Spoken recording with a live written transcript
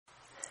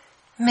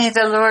May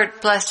the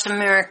Lord bless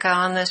America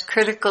on this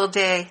critical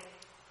day.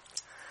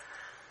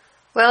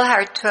 Well,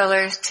 heart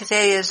dwellers,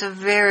 today is a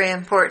very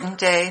important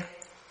day,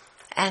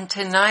 and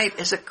tonight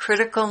is a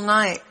critical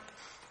night.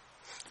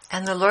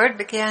 And the Lord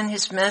began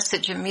his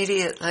message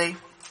immediately.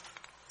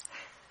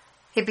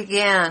 He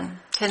began,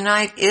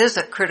 tonight is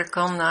a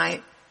critical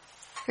night.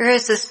 There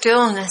is a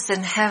stillness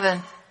in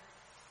heaven.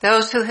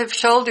 Those who have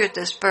shouldered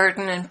this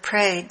burden and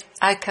prayed,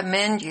 I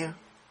commend you.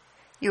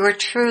 You are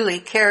truly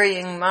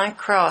carrying my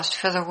cross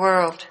for the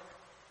world.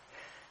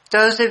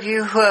 Those of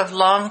you who have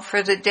longed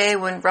for the day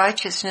when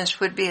righteousness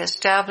would be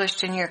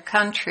established in your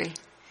country,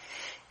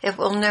 it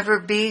will never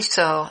be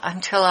so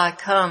until I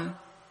come.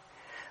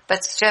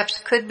 But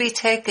steps could be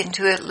taken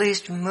to at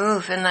least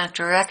move in that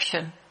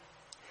direction.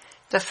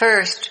 The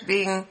first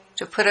being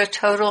to put a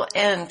total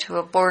end to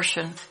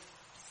abortion.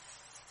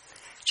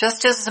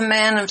 Just as the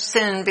man of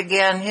sin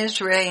began his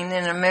reign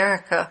in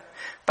America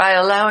by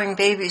allowing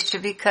babies to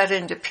be cut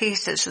into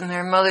pieces in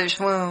their mother's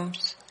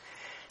wombs,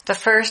 the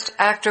first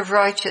act of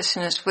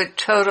righteousness would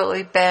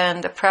totally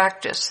ban the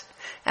practice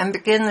and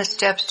begin the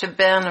steps to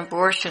ban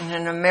abortion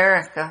in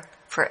America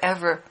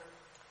forever.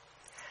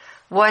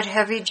 What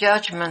heavy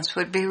judgments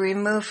would be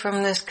removed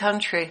from this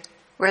country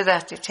were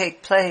that to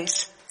take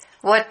place?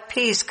 What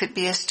peace could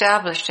be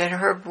established at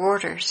her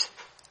borders?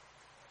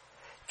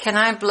 Can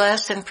I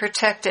bless and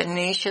protect a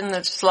nation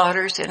that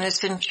slaughters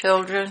innocent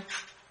children?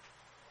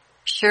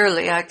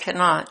 Surely I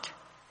cannot.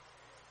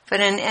 But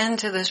an end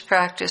to this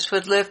practice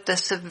would lift the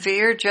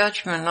severe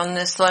judgment on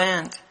this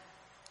land.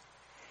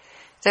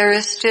 There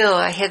is still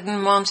a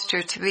hidden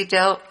monster to be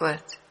dealt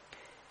with.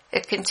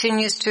 It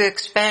continues to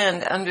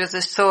expand under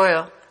the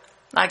soil,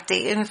 like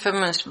the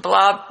infamous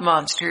blob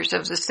monsters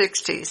of the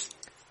 60s.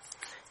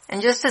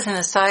 And just as an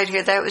aside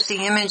here, that was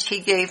the image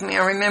he gave me.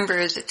 I remember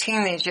as a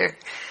teenager,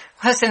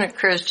 I wasn't a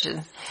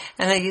Christian,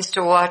 and I used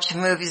to watch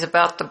movies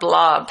about the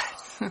blob.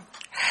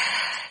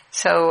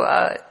 So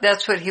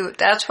that's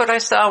what I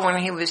saw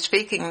when he was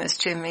speaking this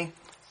to me.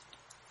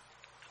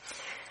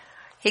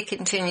 He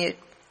continued,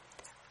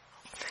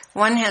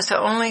 one has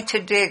only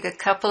to dig a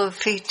couple of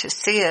feet to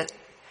see it.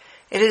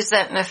 It is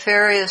that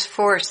nefarious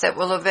force that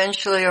will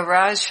eventually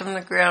arise from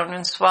the ground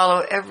and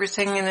swallow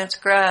everything in its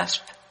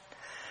grasp.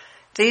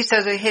 These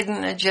are the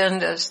hidden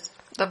agendas,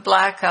 the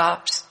black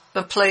ops,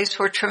 the place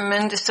where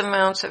tremendous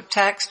amounts of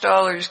tax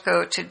dollars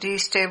go to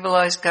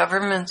destabilize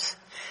governments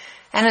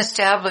and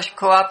establish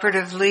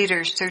cooperative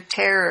leaders through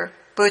terror,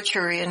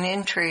 butchery, and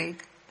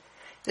intrigue.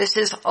 This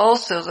is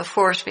also the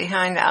force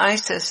behind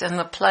ISIS and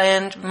the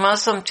planned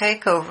Muslim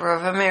takeover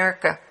of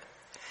America,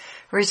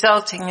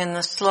 resulting in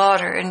the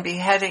slaughter and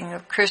beheading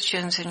of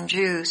Christians and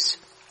Jews.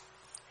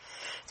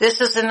 This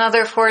is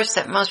another force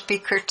that must be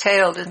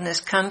curtailed in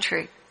this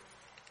country.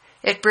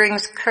 It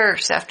brings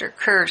curse after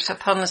curse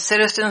upon the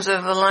citizens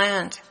of the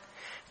land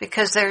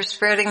because they're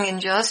spreading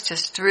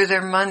injustice through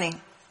their money.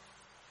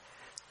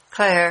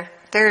 Claire,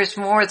 there is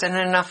more than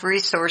enough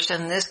resource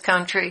in this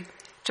country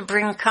to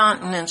bring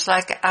continents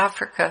like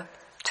Africa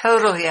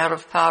totally out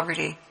of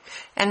poverty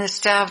and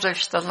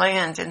establish the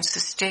land in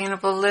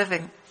sustainable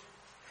living.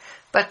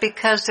 But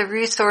because the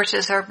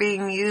resources are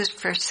being used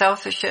for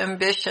selfish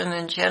ambition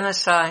and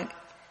genocide,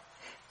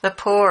 the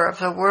poor of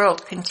the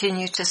world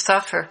continue to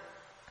suffer.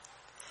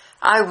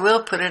 I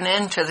will put an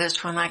end to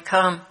this when I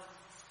come.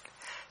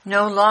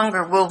 No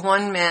longer will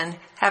one man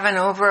have an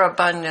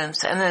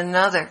overabundance and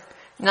another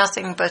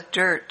nothing but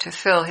dirt to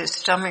fill his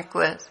stomach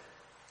with.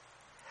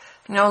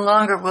 No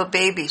longer will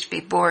babies be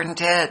born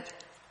dead.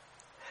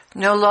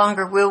 No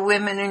longer will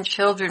women and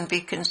children be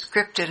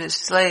conscripted as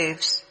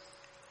slaves.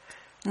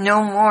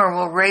 No more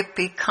will rape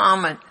be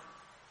common.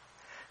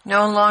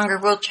 No longer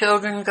will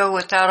children go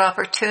without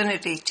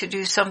opportunity to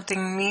do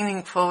something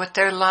meaningful with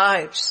their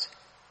lives.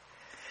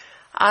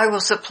 I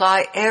will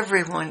supply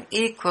everyone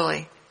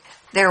equally.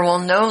 There will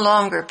no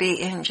longer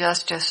be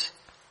injustice.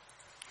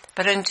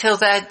 But until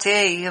that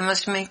day, you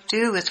must make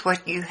do with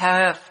what you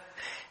have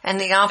and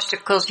the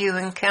obstacles you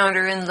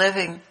encounter in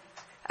living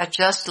a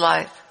just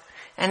life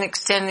and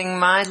extending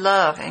my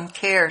love and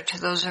care to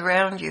those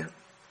around you.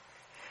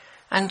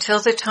 Until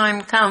the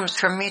time comes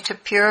for me to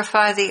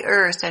purify the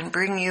earth and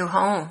bring you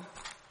home.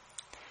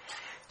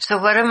 So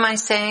what am I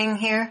saying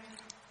here?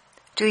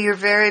 Do your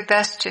very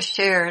best to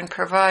share and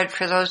provide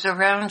for those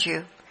around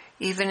you,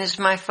 even as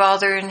my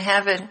Father in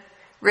heaven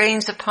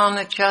reigns upon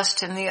the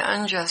just and the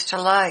unjust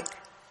alike.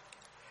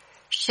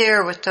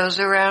 Share with those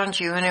around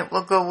you, and it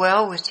will go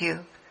well with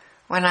you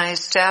when I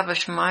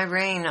establish my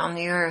reign on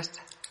the earth.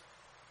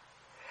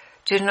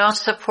 Do not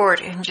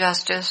support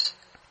injustice.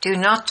 Do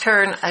not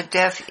turn a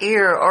deaf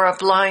ear or a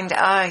blind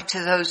eye to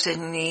those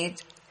in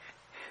need.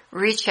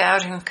 Reach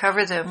out and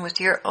cover them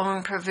with your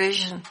own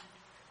provision.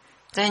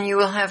 Then you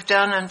will have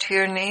done unto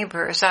your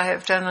neighbor as I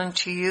have done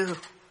unto you.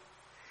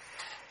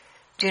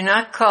 Do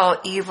not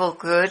call evil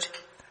good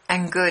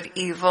and good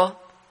evil.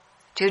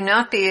 Do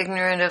not be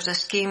ignorant of the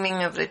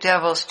scheming of the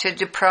devils to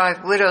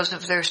deprive widows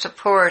of their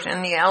support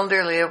and the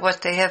elderly of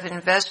what they have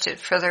invested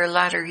for their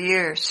latter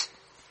years.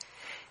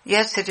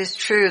 Yes, it is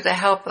true, the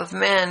help of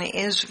man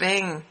is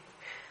vain,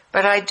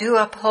 But I do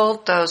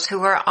uphold those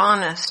who are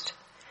honest,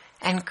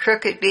 and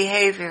crooked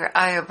behavior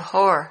I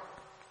abhor.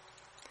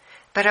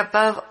 But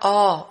above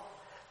all,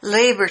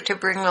 labor to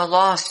bring the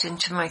lost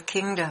into my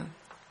kingdom.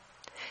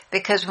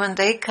 Because when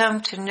they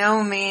come to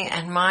know me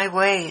and my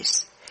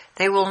ways,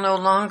 they will no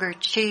longer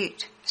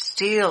cheat,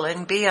 steal,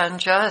 and be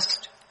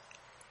unjust.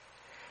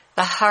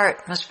 The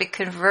heart must be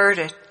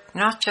converted,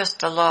 not just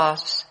the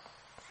laws.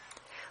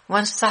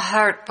 Once the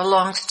heart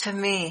belongs to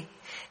me,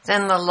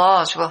 then the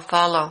laws will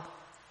follow.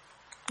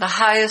 The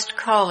highest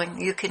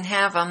calling you can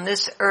have on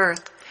this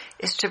earth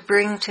is to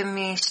bring to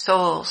me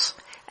souls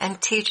and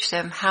teach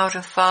them how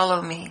to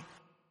follow me.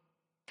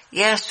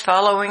 Yes,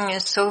 following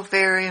is so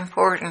very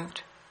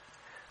important.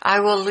 I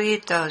will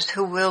lead those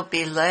who will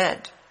be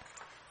led.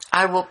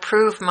 I will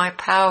prove my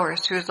power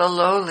through the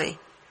lowly,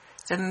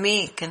 the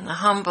meek, and the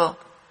humble.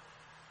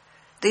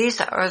 These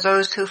are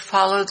those who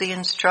follow the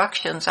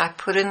instructions I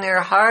put in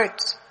their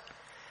hearts.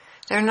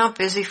 They're not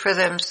busy for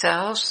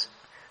themselves,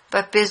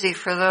 but busy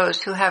for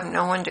those who have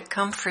no one to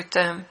comfort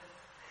them,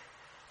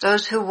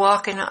 those who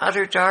walk in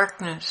utter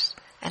darkness,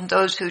 and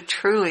those who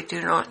truly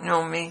do not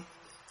know me.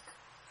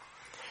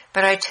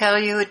 But I tell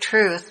you a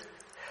truth,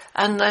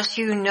 unless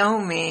you know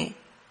me,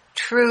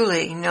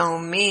 truly know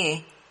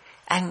me,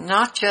 and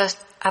not just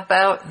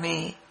about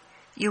me,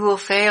 you will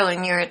fail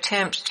in your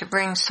attempts to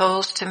bring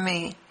souls to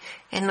me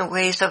in the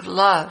ways of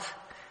love,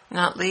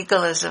 not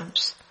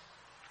legalisms.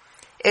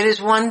 It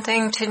is one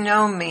thing to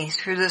know me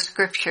through the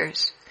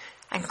scriptures,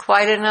 and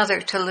quite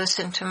another to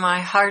listen to my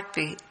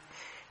heartbeat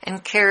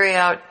and carry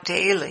out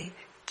daily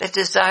the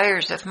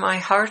desires of my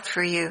heart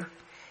for you,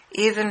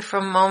 even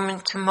from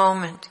moment to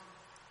moment.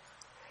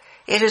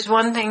 It is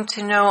one thing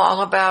to know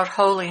all about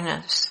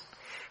holiness,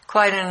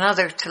 quite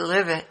another to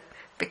live it,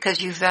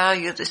 because you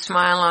value the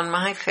smile on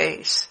my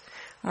face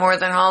more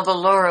than all the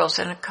laurels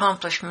and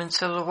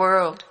accomplishments of the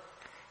world,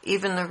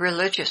 even the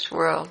religious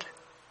world.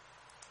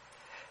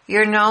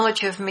 Your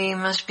knowledge of me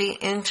must be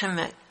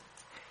intimate,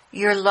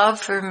 your love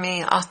for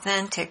me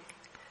authentic,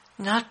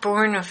 not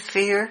born of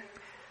fear,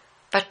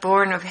 but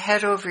born of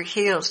head over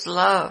heels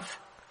love.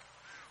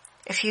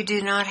 If you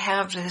do not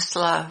have this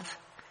love,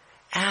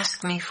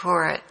 ask me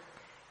for it,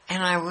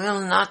 and I will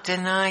not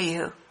deny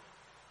you.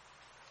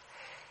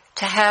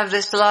 To have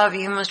this love,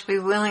 you must be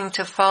willing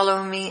to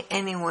follow me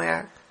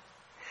anywhere.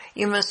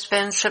 You must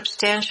spend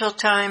substantial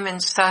time in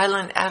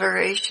silent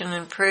adoration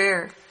and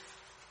prayer,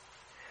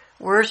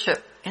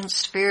 worship in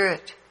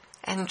spirit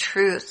and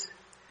truth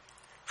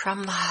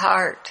from the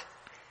heart,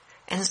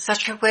 in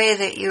such a way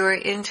that you are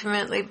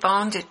intimately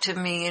bonded to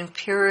me in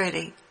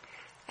purity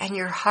and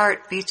your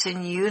heart beats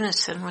in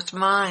unison with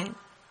mine.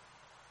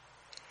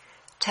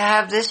 To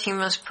have this, you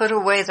must put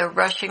away the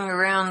rushing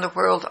around the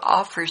world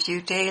offers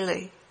you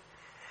daily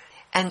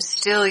and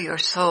still your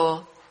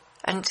soul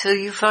until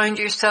you find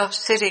yourself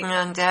sitting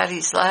on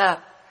Daddy's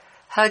lap,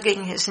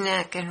 hugging his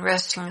neck and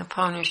resting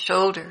upon his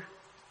shoulder.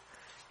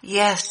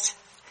 Yes,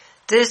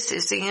 this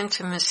is the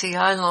intimacy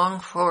I long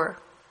for.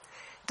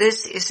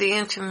 This is the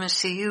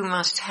intimacy you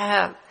must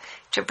have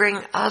to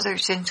bring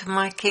others into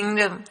my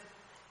kingdom.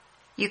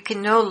 You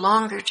can no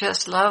longer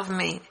just love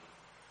me.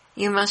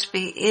 You must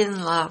be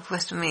in love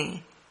with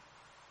me.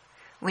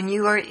 When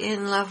you are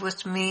in love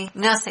with me,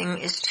 nothing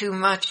is too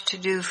much to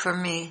do for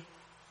me.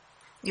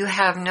 You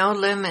have no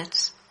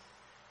limits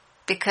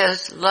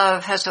because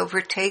love has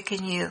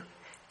overtaken you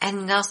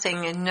and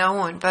nothing and no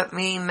one but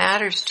me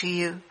matters to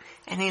you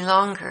any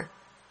longer.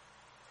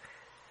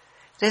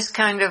 This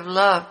kind of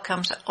love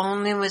comes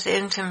only with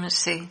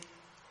intimacy,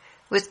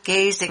 with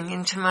gazing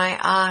into my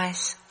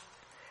eyes,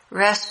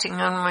 resting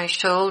on my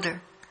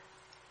shoulder,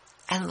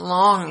 and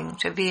longing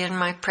to be in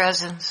my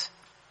presence.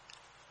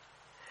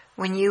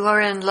 When you are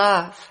in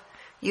love,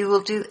 you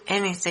will do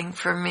anything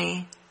for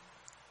me.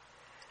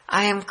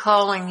 I am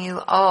calling you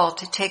all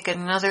to take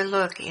another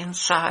look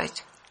inside.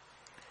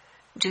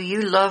 Do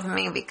you love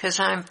me because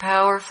I'm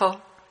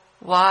powerful,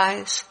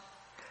 wise,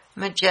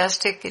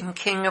 majestic, and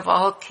King of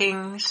all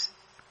kings?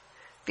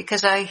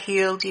 Because I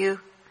healed you?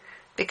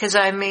 Because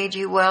I made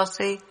you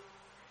wealthy?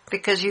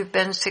 Because you've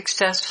been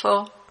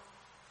successful?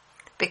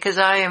 Because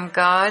I am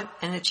God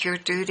and it's your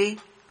duty?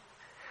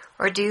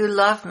 Or do you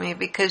love me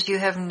because you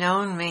have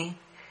known me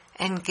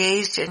and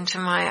gazed into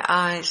my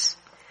eyes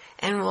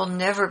and will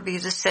never be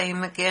the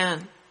same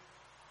again?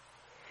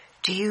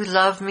 Do you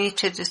love me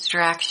to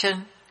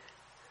distraction,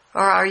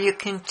 or are you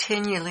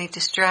continually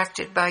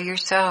distracted by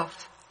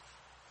yourself?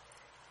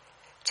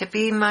 To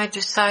be my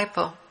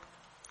disciple,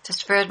 to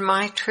spread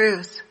my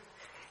truth,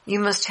 you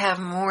must have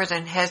more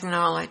than head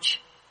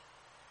knowledge.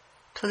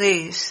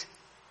 Please,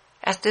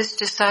 at this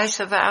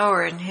decisive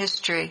hour in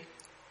history,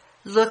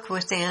 look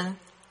within.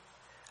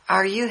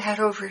 Are you head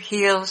over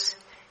heels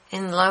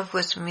in love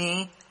with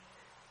me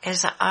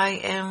as I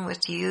am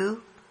with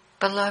you,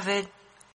 beloved?